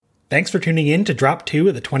Thanks for tuning in to Drop 2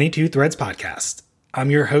 of the 22 Threads podcast. I'm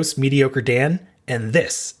your host, Mediocre Dan, and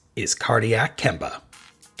this is Cardiac Kemba.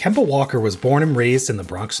 Kemba Walker was born and raised in the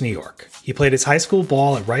Bronx, New York. He played his high school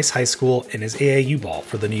ball at Rice High School and his AAU ball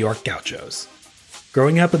for the New York Gauchos.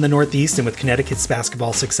 Growing up in the Northeast and with Connecticut's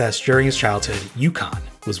basketball success during his childhood, UConn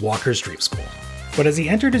was Walker's dream school. But as he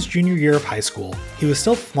entered his junior year of high school, he was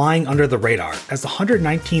still flying under the radar as the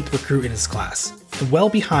 119th recruit in his class, and well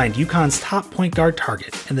behind UConn's top point guard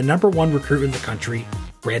target and the number one recruit in the country,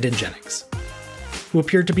 Brandon Jennings, who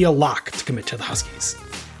appeared to be a lock to commit to the Huskies.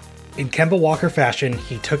 In Kemba Walker fashion,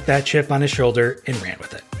 he took that chip on his shoulder and ran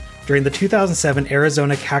with it. During the 2007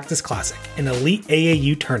 Arizona Cactus Classic, an elite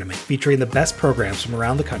AAU tournament featuring the best programs from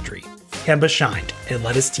around the country, Kemba shined and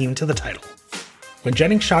led his team to the title. When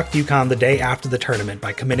Jennings shocked UConn the day after the tournament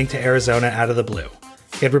by committing to Arizona out of the blue,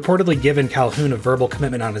 he had reportedly given Calhoun a verbal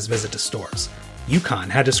commitment on his visit to Storrs. UConn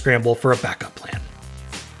had to scramble for a backup plan.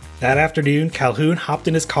 That afternoon, Calhoun hopped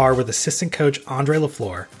in his car with assistant coach Andre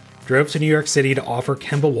LaFleur, drove to New York City to offer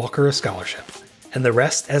Kemba Walker a scholarship, and the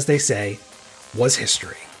rest, as they say, was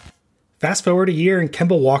history. Fast forward a year and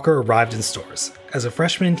Kemba Walker arrived in Storrs. As a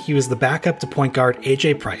freshman, he was the backup to point guard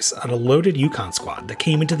AJ Price on a loaded UConn squad that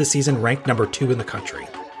came into the season ranked number 2 in the country.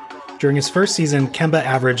 During his first season, Kemba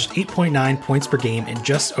averaged 8.9 points per game in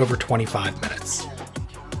just over 25 minutes.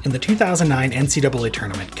 In the 2009 NCAA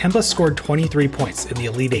tournament, Kemba scored 23 points in the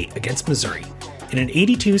Elite Eight against Missouri in an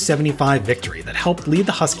 82-75 victory that helped lead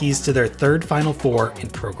the Huskies to their third Final Four in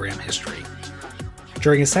program history.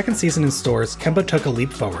 During his second season in Storrs, Kemba took a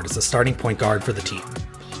leap forward as a starting point guard for the team.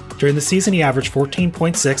 During the season, he averaged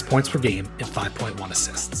 14.6 points per game and 5.1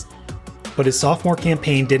 assists. But his sophomore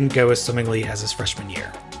campaign didn't go as swimmingly as his freshman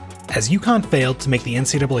year, as UConn failed to make the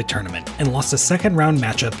NCAA tournament and lost a second-round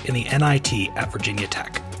matchup in the NIT at Virginia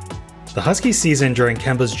Tech. The Huskies' season during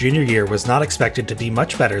Kemba's junior year was not expected to be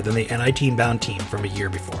much better than the NIT-bound team from a year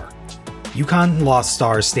before. UConn lost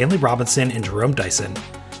stars Stanley Robinson and Jerome Dyson,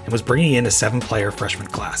 and was bringing in a 7-player freshman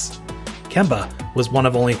class. Kemba was one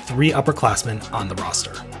of only 3 upperclassmen on the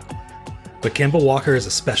roster. But Kemba Walker is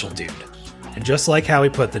a special dude, and just like how he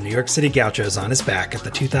put the New York City Gauchos on his back at the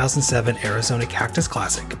 2007 Arizona Cactus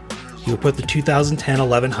Classic, he would put the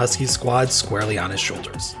 2010-11 Huskies squad squarely on his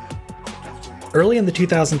shoulders. Early in the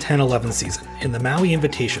 2010-11 season, in the Maui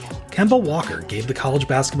Invitational, Kemba Walker gave the college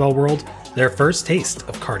basketball world their first taste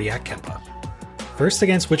of Cardiac Kemba. First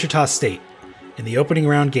against Wichita State, in the opening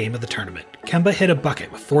round game of the tournament, Kemba hit a bucket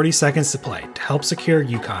with 40 seconds to play to help secure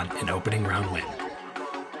UConn an opening round win.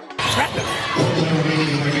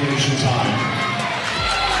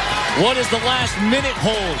 What is the last minute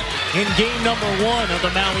hold in game number 1 of the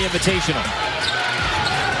Maui Invitational?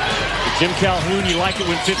 Jim Calhoun, you like it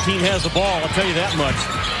when 15 has the ball, I'll tell you that much.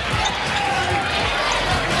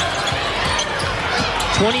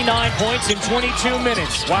 29 points in 22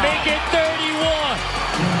 minutes. Wow. Make it 31.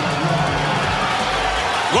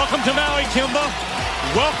 Welcome to Maui, Kemba.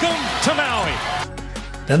 Welcome to Maui.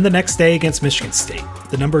 Then the next day against Michigan State,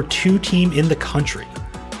 the number 2 team in the country,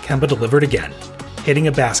 Kemba delivered again, hitting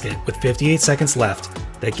a basket with 58 seconds left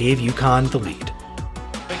that gave UConn the lead.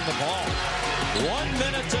 The ball. 1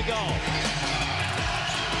 minute to go.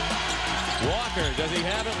 Walker, does he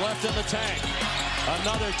have it left in the tank?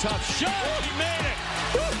 Another tough shot. He made it.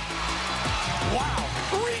 Woo. Wow.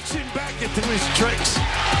 Reaching back into his tricks.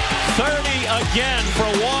 30 again for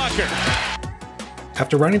Walker.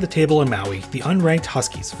 After running the table in Maui, the unranked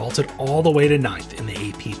Huskies vaulted all the way to 9th in the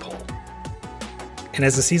AP poll. And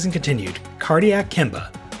as the season continued, Cardiac Kemba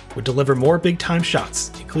would deliver more big-time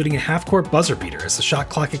shots, including a half-court buzzer beater as the shot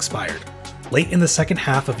clock expired, late in the second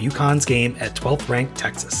half of UConn's game at 12th-ranked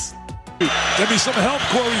Texas. Get me some help,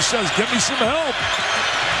 Corey says. Get me some help.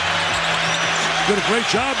 Did a great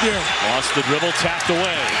job there. Lost the dribble, tapped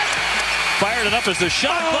away. Fired it up as the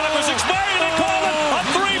shot clock was expired. They called it a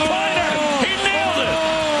three-pointer. He nailed it.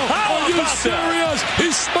 How Are you about serious? that?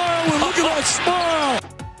 He's smiling. Look at that smile.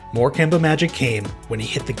 More Kemba magic came when he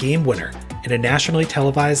hit the game winner in a nationally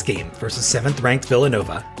televised game versus 7th-ranked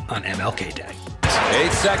Villanova on MLK Day.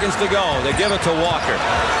 8 seconds to go. They give it to Walker.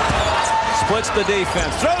 Splits the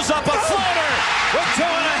defense. Throws up a floater with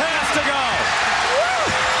 2.5 to go.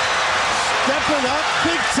 Stepping up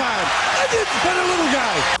big time. I didn't bet a little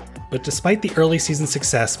guy. But despite the early season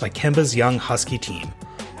success by Kemba's young Husky team,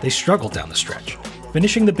 they struggled down the stretch,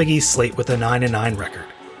 finishing the Big East slate with a 9-9 record,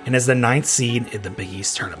 and as the 9th seed in the Big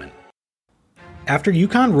East tournament. After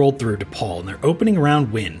UConn rolled through DePaul in their opening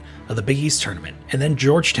round win of the Big East tournament, and then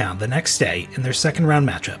Georgetown the next day in their second round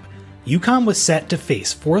matchup, UConn was set to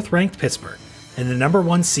face 4th-ranked Pittsburgh and the number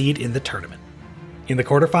 1 seed in the tournament. In the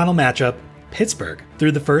quarterfinal matchup, Pittsburgh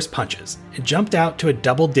threw the first punches and jumped out to a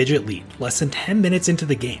double-digit lead less than 10 minutes into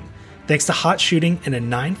the game, thanks to hot shooting and a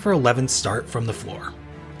 9-for-11 start from the floor.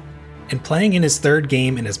 And playing in his third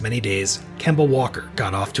game in as many days, Kemba Walker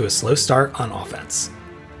got off to a slow start on offense.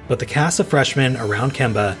 But the cast of freshmen around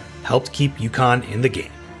Kemba helped keep UConn in the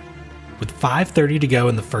game. With 5:30 to go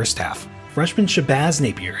in the first half, freshman Shabazz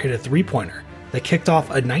Napier hit a three-pointer that kicked off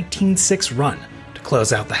a 19-6 run to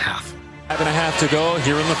close out the half. 5.5 to go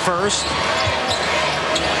here in the first.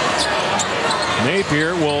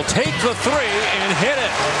 Napier will take the three and hit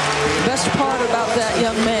it. Best part about that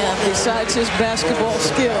young man, besides his basketball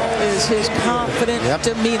skill, is his confident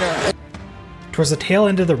demeanor. Towards the tail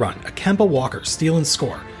end of the run, a Kemba Walker steal and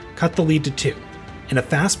score cut the lead to 2, and a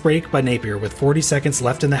fast break by Napier with 40 seconds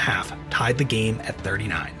left in the half tied the game at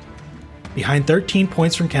 39. Behind 13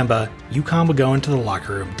 points from Kemba, UConn would go into the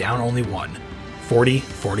locker room down only 1,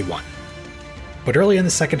 40-41. But early in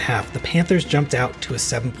the second half, the Panthers jumped out to a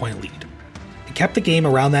 7-point lead. They kept the game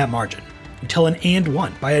around that margin until an and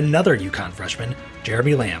one by another UConn freshman,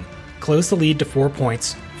 Jeremy Lamb, closed the lead to 4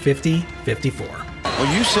 points, 50-54.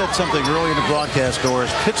 Well, you said something early in the broadcast,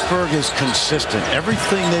 Doris. Pittsburgh is consistent.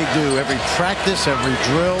 Everything they do, every practice, every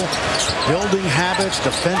drill, building habits,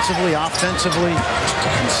 defensively, offensively,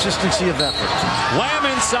 consistency of effort. Lamb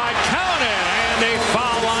inside, count it, and a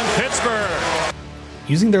foul on Pittsburgh.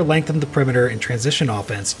 Using their length on the perimeter and transition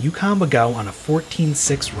offense, UConn would go on a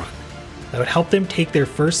 14-6 run that would help them take their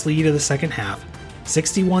first lead of the second half,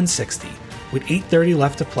 61-60, with 8:30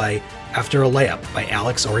 left to play after a layup by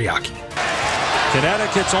Alex Oriaki.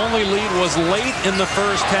 Connecticut's only lead was late in the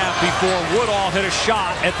first half before Woodall hit a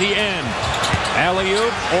shot at the end.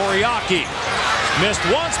 Alley-oop, Oriaki. Missed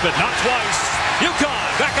once, but not twice.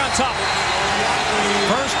 UConn back on top.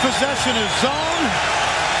 First possession is zone.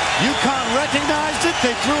 UConn recognized it.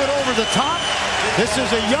 They threw it over the top. This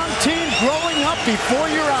is a young team growing up before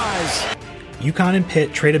your eyes. UConn and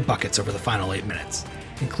Pitt traded buckets over the final 8 minutes,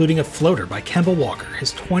 including a floater by Kemba Walker,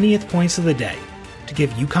 his 20th points of the day, to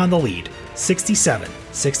give UConn the lead,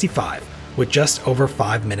 67-65, with just over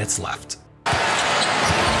 5 minutes left.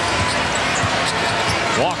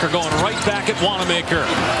 Walker going right back at Wanamaker.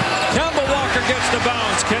 Kemba Walker gets the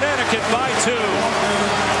bounce. Connecticut by 2.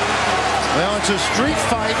 Well, it's a street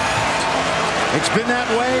fight. It's been that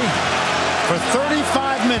way for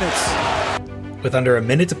 35 minutes. With under a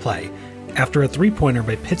minute to play, after a three-pointer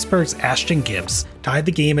by Pittsburgh's Ashton Gibbs tied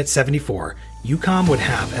the game at 74, UConn would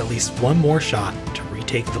have at least one more shot to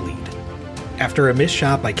retake the lead. After a missed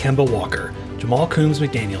shot by Kemba Walker, Jamal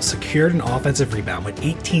Coombs-McDaniel secured an offensive rebound with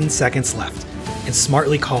 18 seconds left and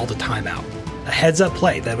smartly called a timeout, a heads-up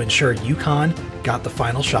play that would ensure UConn got the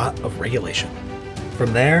final shot of regulation.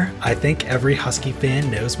 From there, I think every Husky fan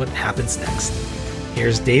knows what happens next.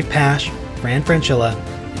 Here's Dave Pasch, Fran Francilla,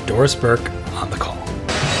 and Doris Burke on the call.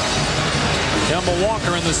 Kemba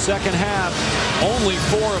Walker in the second half, only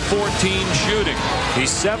 4 of 14 shooting. He's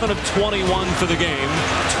 7 of 21 for the game,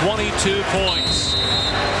 22 points.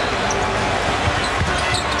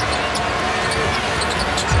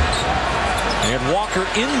 And Walker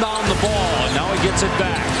inbound the ball, and now he gets it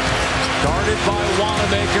back. Guarded by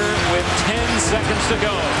Wanamaker with 10 seconds to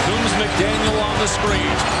go. Coombs-McDaniel on the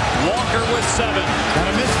screen. Walker with 7. Got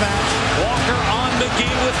a mismatch. Walker on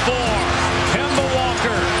McGee with 4. Kemba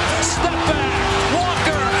Walker, step back.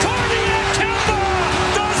 Walker, cardiac Kemba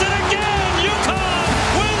does it again. UConn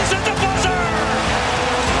wins at the buzzer.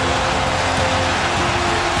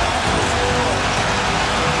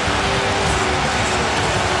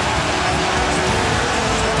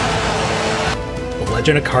 The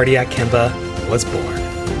legend of Cardiac Kemba was born.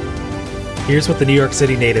 Here's what the New York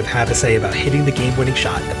City native had to say about hitting the game-winning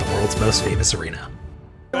shot at the world's most famous arena.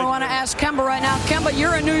 I want to ask Kemba right now. Kemba,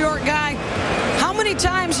 you're a New York guy. How many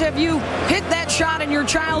times have you hit that shot in your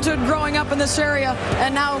childhood growing up in this area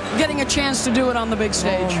and now getting a chance to do it on the big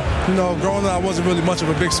stage? Growing up, I wasn't really much of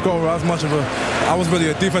a big scorer. I was really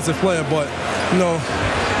a defensive player, but,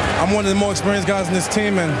 I'm one of the more experienced guys in this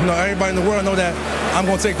team, and, everybody in the world know that I'm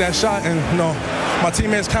going to take that shot, and, my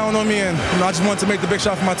teammates count on me, and I just wanted to make the big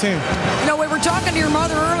shot for my team. We were talking to your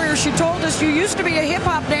mother earlier. She told us you used to be a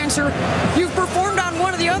hip-hop dancer. You've performed on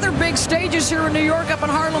one of the other big stages here in New York, up in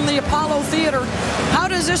Harlem, the Apollo Theater. How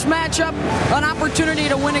does this match up an opportunity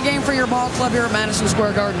to win a game for your ball club here at Madison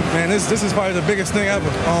Square Garden? Man, this is probably the biggest thing ever.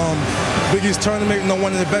 Big East tournament,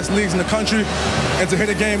 one of the best leagues in the country, and to hit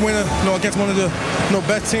a game winner, against one of the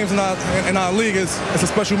best teams in our league it's a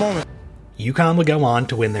special moment. UConn would go on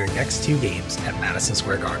to win their next 2 games at Madison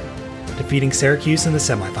Square Garden, defeating Syracuse in the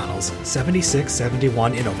semifinals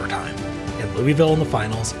 76-71 in overtime, and Louisville in the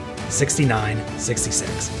finals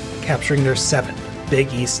 69-66, capturing their 7th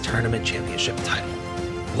Big East Tournament Championship title.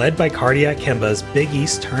 Led by Cardiac Kemba's Big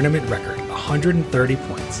East Tournament record, 130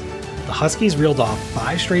 points, the Huskies reeled off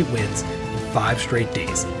 5 straight wins in 5 straight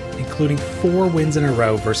days, including 4 wins in a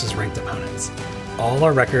row versus ranked opponents. All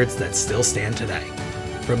are records that still stand today.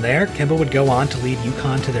 From there, Kemba would go on to lead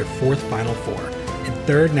UConn to their 4th Final Four and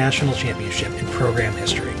 3rd national championship in program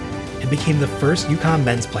history, and became the first UConn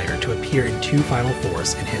men's player to appear in 2 Final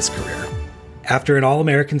Fours in his career. After an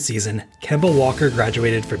All-American season, Kemba Walker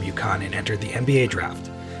graduated from UConn and entered the NBA draft,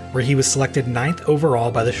 where he was selected 9th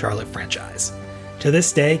overall by the Charlotte franchise. To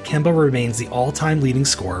this day, Kemba remains the all-time leading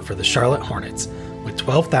scorer for the Charlotte Hornets with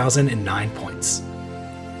 12,009 points.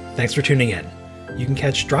 Thanks for tuning in. You can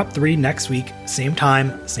catch Drop 3 next week, same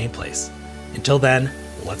time, same place. Until then,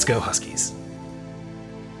 let's go Huskies.